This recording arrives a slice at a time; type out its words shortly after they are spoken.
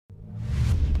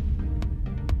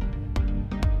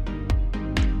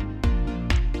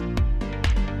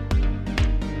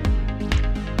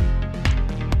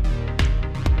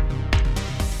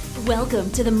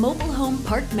Welcome to the Mobile Home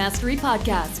Park Mastery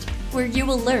Podcast, where you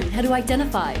will learn how to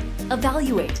identify,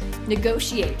 evaluate,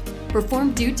 negotiate,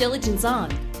 perform due diligence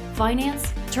on,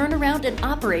 finance, turn around, and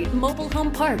operate mobile home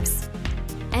parks.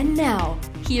 And now,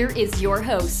 here is your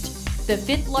host, the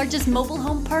fifth largest mobile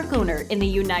home park owner in the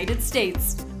United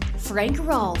States, Frank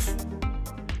Rolfe.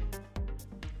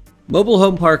 Mobile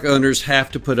home park owners have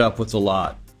to put up with a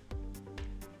lot.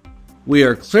 We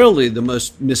are clearly the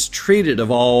most mistreated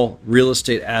of all real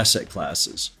estate asset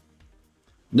classes.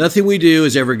 Nothing we do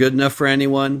is ever good enough for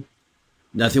anyone.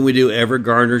 Nothing we do ever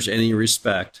garners any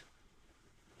respect.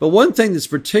 But one thing that's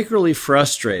particularly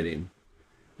frustrating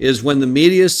is when the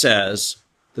media says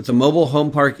that the mobile home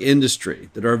park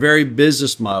industry, that our very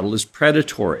business model is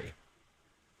predatory.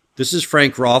 This is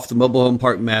Frank Rolfe, the Mobile Home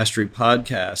Park Mastery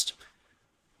Podcast.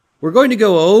 We're going to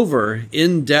go over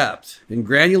in depth and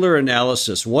granular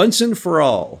analysis once and for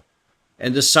all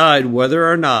and decide whether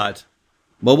or not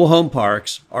mobile home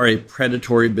parks are a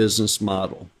predatory business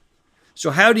model.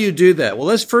 So how do you do that? Well,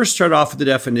 let's first start off with the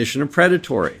definition of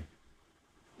predatory.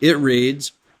 It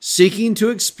reads, seeking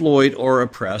to exploit or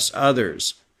oppress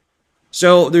others.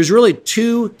 So there's really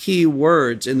two key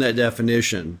words in that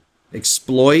definition,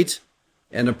 exploit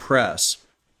and oppress.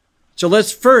 So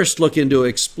let's first look into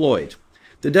exploit.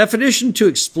 The definition to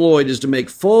exploit is to make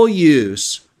full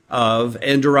use of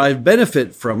and derive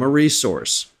benefit from a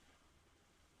resource.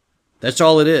 That's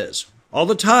all it is. All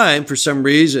the time, for some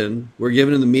reason, we're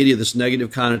given in the media this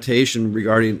negative connotation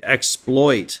regarding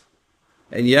exploit.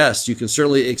 And yes, you can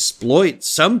certainly exploit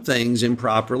some things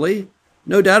improperly.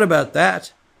 No doubt about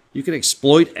that. You can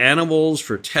exploit animals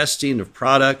for testing of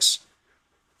products.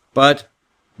 But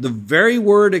the very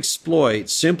word exploit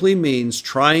simply means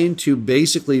trying to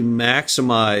basically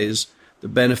maximize the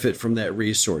benefit from that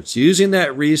resource, using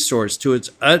that resource to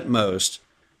its utmost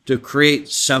to create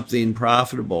something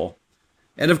profitable.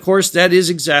 And of course, that is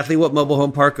exactly what mobile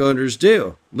home park owners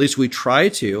do. At least we try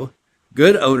to.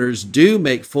 Good owners do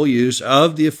make full use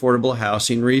of the affordable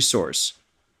housing resource.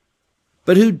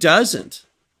 But who doesn't?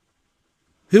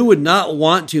 Who would not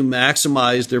want to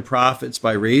maximize their profits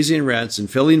by raising rents and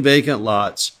filling vacant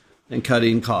lots and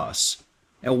cutting costs?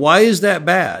 And why is that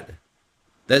bad?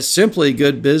 That's simply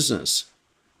good business.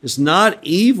 It's not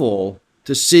evil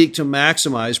to seek to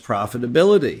maximize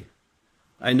profitability.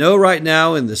 I know right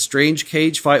now in the strange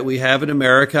cage fight we have in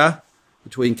America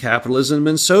between capitalism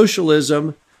and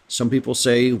socialism, some people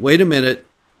say, wait a minute,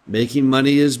 making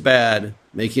money is bad,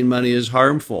 making money is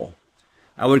harmful.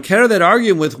 I would counter that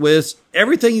argument with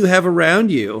everything you have around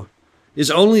you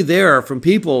is only there from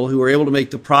people who are able to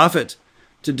make the profit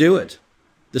to do it.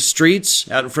 The streets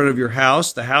out in front of your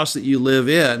house, the house that you live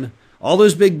in, all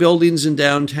those big buildings in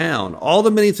downtown, all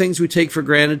the many things we take for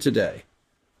granted today,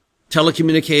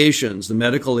 telecommunications, the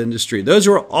medical industry, those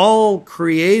are all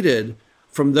created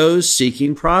from those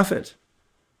seeking profit.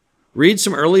 Read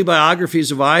some early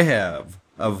biographies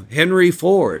of Henry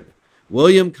Ford,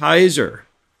 William Kaiser.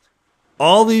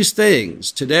 All these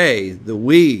things today that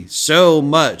we so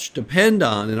much depend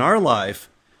on in our life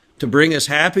to bring us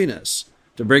happiness,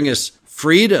 to bring us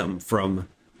freedom from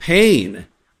pain.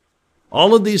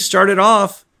 All of these started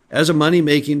off as a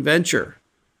money-making venture.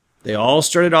 They all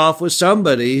started off with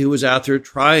somebody who was out there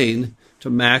trying to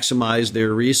maximize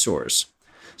their resource.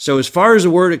 So as far as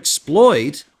the word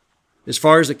exploit, as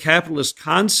far as the capitalist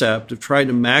concept of trying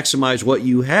to maximize what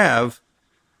you have,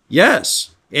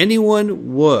 yes,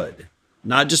 anyone would.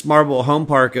 Not just mobile home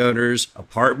park owners,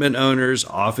 apartment owners,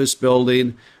 office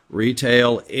building,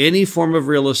 retail, any form of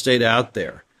real estate out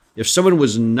there. If someone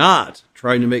was not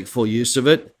trying to make full use of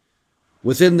it,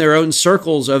 within their own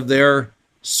circles of their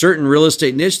certain real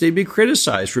estate niche, they'd be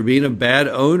criticized for being a bad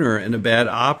owner and a bad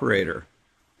operator.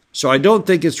 So I don't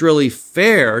think it's really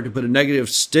fair to put a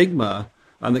negative stigma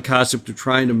on the concept of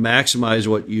trying to maximize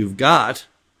what you've got.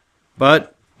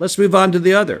 But let's move on to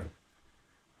the other.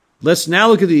 Let's now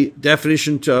look at the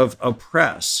definition of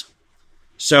oppress.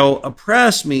 So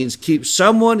oppress means keep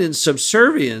someone in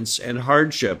subservience and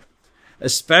hardship,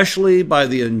 especially by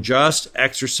the unjust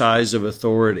exercise of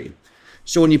authority.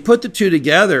 So when you put the two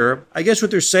together, I guess what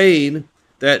they're saying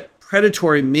that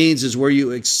predatory means is where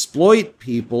you exploit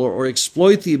people or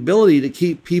exploit the ability to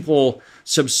keep people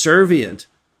subservient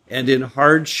and in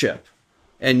hardship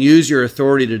and use your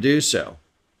authority to do so.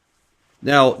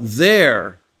 Now,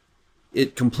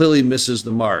 it completely misses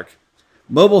the mark.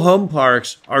 Mobile home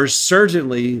parks are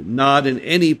certainly not in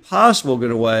any possible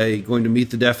way going to meet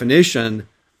the definition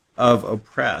of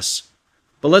oppress.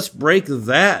 But let's break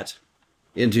that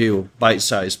into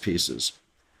bite-sized pieces.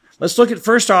 Let's look at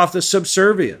first off the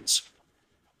subservience.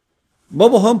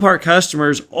 Mobile home park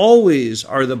customers always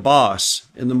are the boss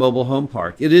in the mobile home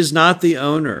park. It is not the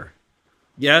owner.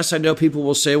 Yes, I know people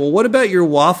will say, well, what about your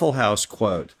Waffle House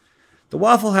quote? The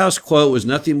Waffle House quote was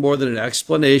nothing more than an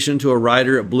explanation to a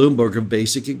writer at Bloomberg of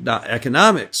basic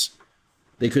economics.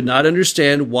 They could not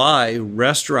understand why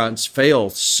restaurants fail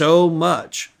so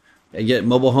much, and yet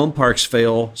mobile home parks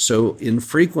fail so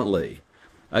infrequently.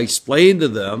 I explained to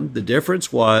them the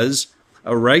difference was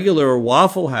a regular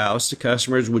Waffle House, the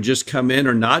customers would just come in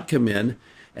or not come in,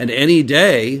 and any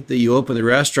day that you open the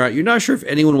restaurant, you're not sure if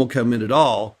anyone will come in at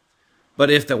all.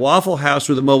 But if the Waffle House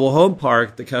were the mobile home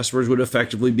park, the customers would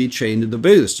effectively be chained to the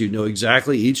booths. You'd know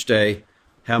exactly each day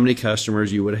how many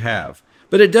customers you would have.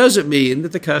 But it doesn't mean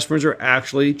that the customers are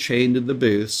actually chained to the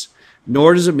booths,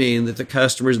 nor does it mean that the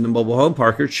customers in the mobile home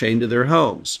park are chained to their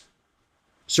homes.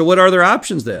 So what are their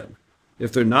options then?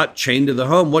 If they're not chained to the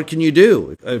home, what can you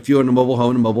do if you own a mobile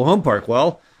home in a mobile home park?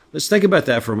 Well, let's think about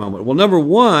that for a moment. Well, number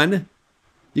one,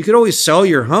 you could always sell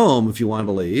your home if you want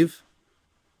to leave.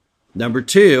 Number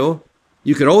two,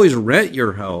 you could always rent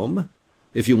your home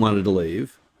if you wanted to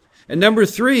leave. And number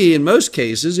three, in most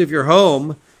cases, if your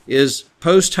home is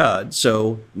post-HUD, so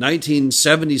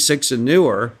 1976 and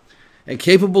newer, and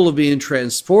capable of being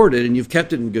transported, and you've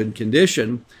kept it in good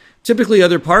condition, typically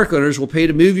other park owners will pay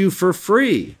to move you for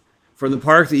free from the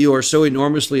park that you are so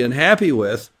enormously unhappy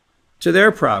with to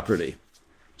their property.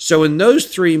 So in those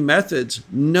three methods,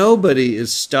 nobody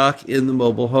is stuck in the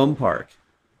mobile home park.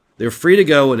 They're free to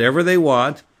go whenever they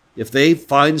want. If they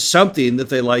find something that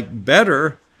they like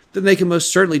better, then they can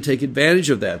most certainly take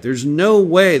advantage of that. There's no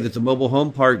way that the mobile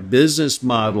home park business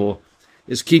model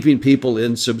is keeping people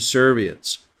in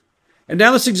subservience. And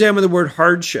now let's examine the word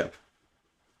hardship.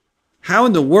 How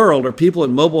in the world are people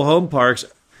in mobile home parks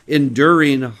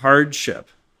enduring hardship?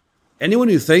 Anyone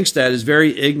who thinks that is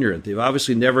very ignorant. They've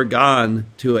obviously never gone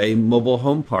to a mobile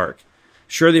home park.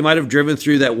 Sure, they might have driven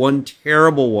through that one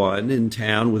terrible one in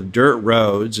town with dirt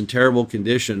roads and terrible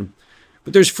condition,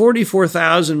 but there's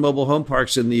 44,000 mobile home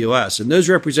parks in the U.S., and those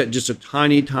represent just a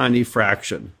tiny, tiny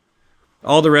fraction.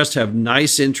 All the rest have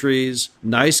nice entries,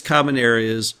 nice common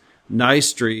areas, nice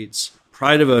streets,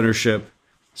 pride of ownership,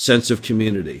 sense of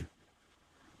community.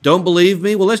 Don't believe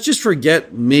me? Well, let's just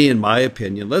forget me and my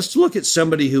opinion. Let's look at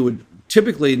somebody who would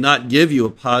typically not give you a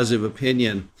positive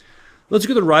opinion. Let's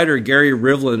look at the writer Gary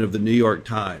Rivlin of the New York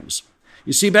Times.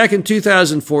 You see, back in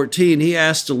 2014, he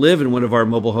asked to live in one of our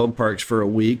mobile home parks for a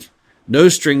week, no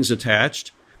strings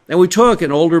attached. And we took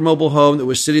an older mobile home that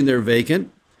was sitting there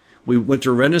vacant. We went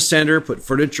to rent a center, put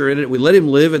furniture in it. We let him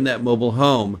live in that mobile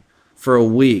home for a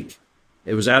week.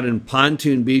 It was out in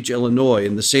Pontoon Beach, Illinois,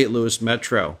 in the St. Louis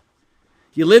metro.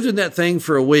 He lived in that thing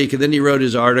for a week, and then he wrote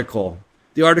his article.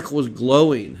 The article was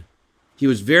glowing. He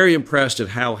was very impressed at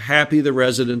how happy the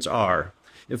residents are.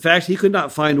 In fact, he could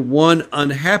not find one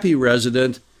unhappy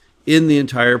resident in the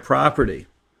entire property.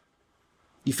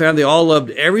 He found they all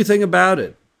loved everything about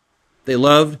it. They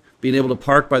loved being able to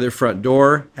park by their front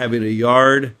door, having a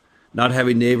yard, not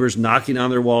having neighbors knocking on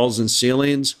their walls and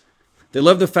ceilings. They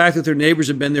loved the fact that their neighbors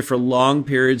had been there for long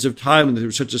periods of time and there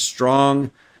was such a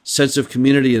strong sense of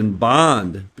community and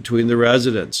bond between the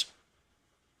residents.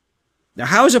 Now,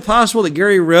 how is it possible that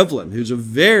Gary Rivlin, who's a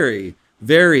very,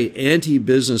 very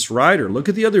anti-business writer, look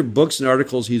at the other books and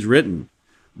articles he's written.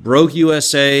 Broke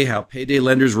USA, How Payday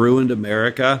Lenders Ruined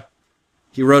America.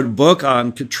 He wrote a book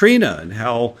on Katrina and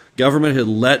how government had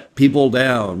let people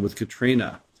down with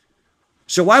Katrina.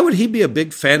 So why would he be a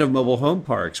big fan of mobile home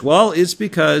parks? Well, it's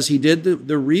because he did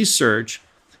the research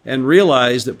and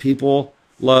realized that people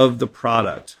love the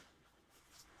product.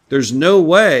 There's no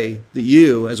way that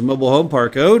you, as a mobile home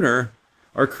park owner,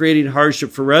 are creating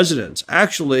hardship for residents.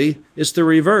 Actually, it's the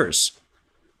reverse.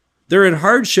 They're in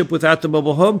hardship without the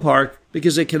mobile home park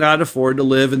because they cannot afford to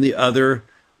live in the other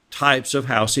types of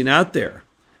housing out there.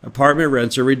 Apartment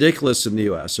rents are ridiculous in the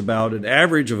U.S., about an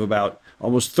average of about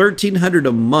almost $1,300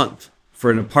 a month for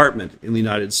an apartment in the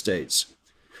United States.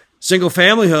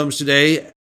 Single-family homes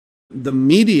today, the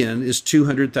median is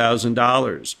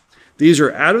 $200,000. These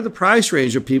are out of the price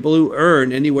range of people who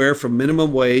earn anywhere from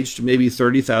minimum wage to maybe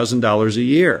 $30,000 a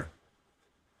year.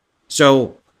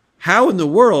 So how in the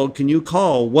world can you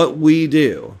call what we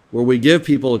do, where we give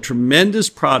people a tremendous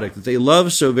product that they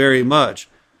love so very much,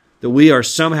 that we are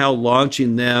somehow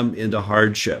launching them into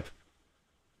hardship?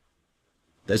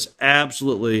 That's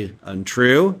absolutely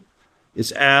untrue.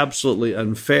 It's absolutely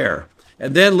unfair.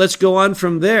 And then let's go on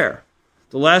from there.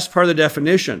 The last part of the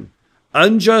definition.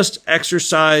 Unjust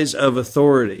exercise of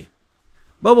authority.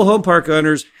 Mobile home park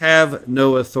owners have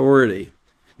no authority.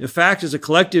 In fact, as a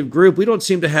collective group, we don't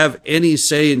seem to have any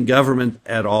say in government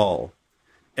at all.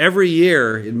 Every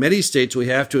year in many states, we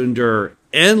have to endure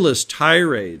endless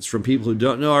tirades from people who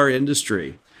don't know our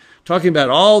industry, talking about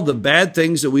all the bad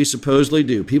things that we supposedly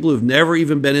do. People who've never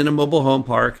even been in a mobile home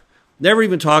park, never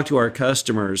even talked to our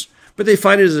customers, but they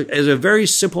find it as a very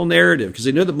simple narrative because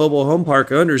they know that mobile home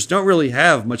park owners don't really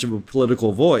have much of a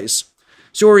political voice.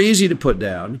 So we're easy to put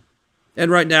down. And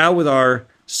right now with our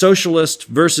socialist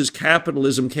versus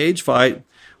capitalism cage fight,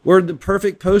 we're the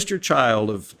perfect poster child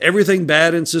of everything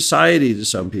bad in society to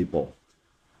some people.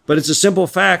 But it's a simple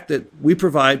fact that we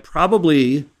provide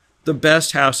probably the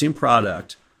best housing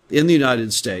product in the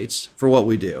United States for what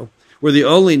we do. We're the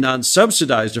only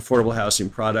non-subsidized affordable housing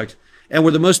product, and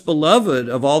we're the most beloved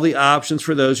of all the options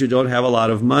for those who don't have a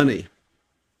lot of money.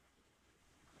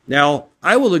 Now,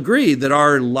 I will agree that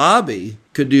our lobby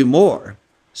could do more,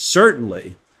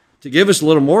 certainly, to give us a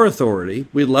little more authority.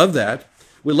 We'd love that.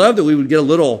 We'd love that we would get a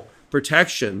little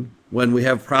protection when we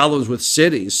have problems with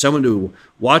cities, someone to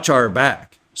watch our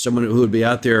back, someone who would be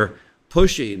out there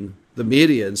pushing the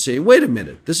media and saying, wait a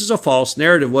minute, this is a false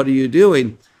narrative. What are you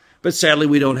doing? But sadly,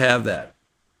 we don't have that.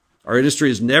 Our industry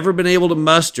has never been able to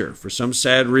muster, for some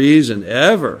sad reason,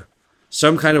 ever,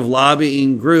 some kind of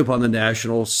lobbying group on the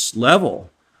national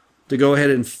level to go ahead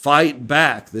and fight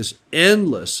back this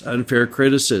endless unfair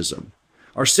criticism.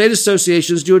 Our state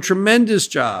associations do a tremendous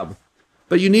job,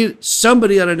 but you need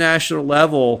somebody on a national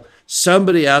level,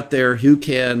 somebody out there who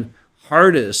can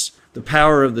harness the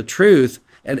power of the truth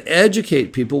and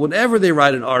educate people whenever they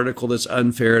write an article that's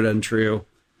unfair and untrue.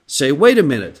 Say, wait a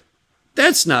minute,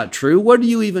 that's not true. What are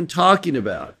you even talking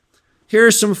about? Here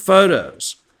are some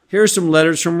photos. Here are some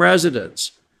letters from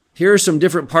residents. Here are some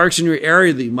different parks in your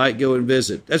area that you might go and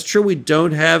visit. That's true, we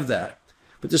don't have that.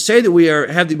 But to say that we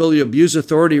have the ability to abuse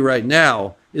authority right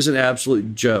now is an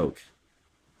absolute joke.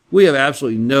 We have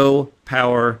absolutely no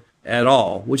power at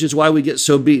all, which is why we get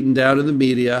so beaten down in the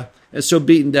media and so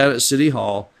beaten down at City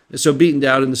Hall and so beaten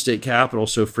down in the state capitol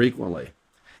so frequently.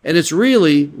 And it's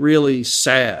really, really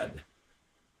sad.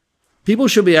 People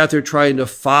should be out there trying to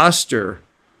foster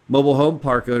mobile home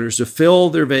park owners to fill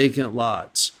their vacant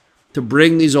lots, to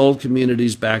bring these old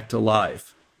communities back to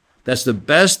life. That's the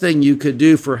best thing you could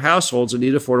do for households that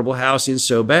need affordable housing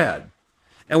so bad.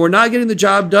 And we're not getting the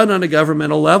job done on a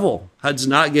governmental level. HUD's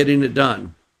not getting it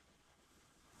done.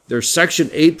 Their Section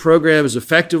 8 program is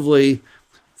effectively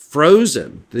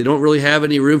frozen. They don't really have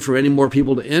any room for any more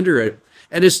people to enter it.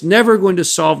 And it's never going to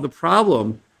solve the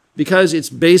problem because it's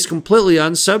based completely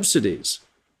on subsidies.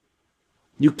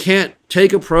 You can't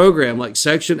take a program like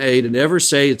Section 8 and ever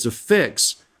say it's a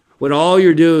fix when all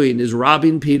you're doing is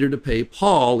robbing Peter to pay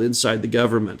Paul inside the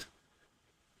government.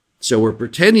 So we're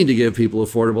pretending to give people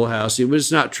affordable housing, but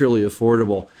it's not truly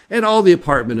affordable. And all the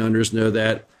apartment owners know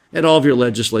that, and all of your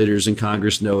legislators in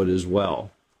Congress know it as well.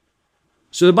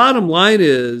 So the bottom line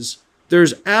is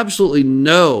there's absolutely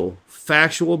no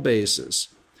factual basis,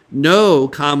 no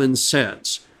common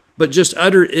sense, but just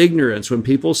utter ignorance when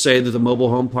people say that the mobile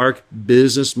home park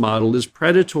business model is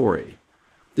predatory.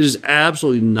 It is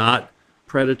absolutely not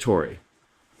predatory.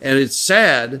 And it's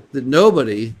sad that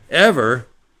nobody ever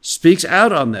speaks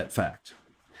out on that fact.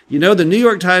 You know, the New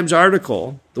York Times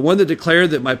article, the one that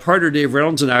declared that my partner Dave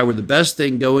Reynolds and I were the best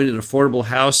thing going in affordable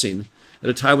housing at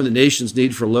a time when the nation's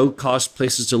need for low-cost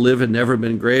places to live had never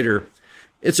been greater,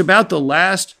 it's about the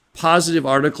last positive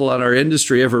article on our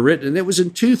industry ever written, and it was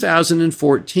in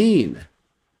 2014.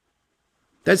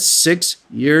 That's 6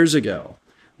 years ago.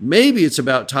 Maybe it's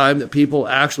about time that people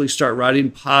actually start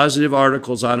writing positive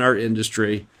articles on our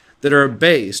industry that are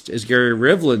based, as Gary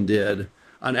Rivlin did,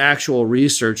 on actual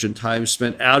research and time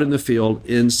spent out in the field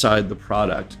inside the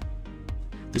product.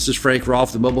 This is Frank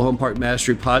Rolfe, the Mobile Home Park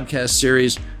Mastery podcast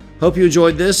series. Hope you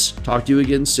enjoyed this. Talk to you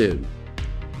again soon.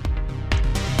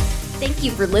 Thank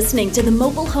you for listening to the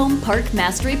Mobile Home Park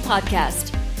Mastery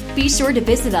podcast. Be sure to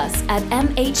visit us at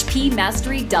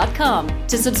mhpmastery.com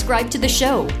to subscribe to the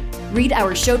show, read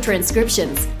our show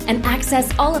transcriptions, and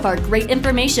access all of our great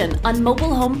information on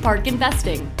mobile home park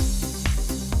investing.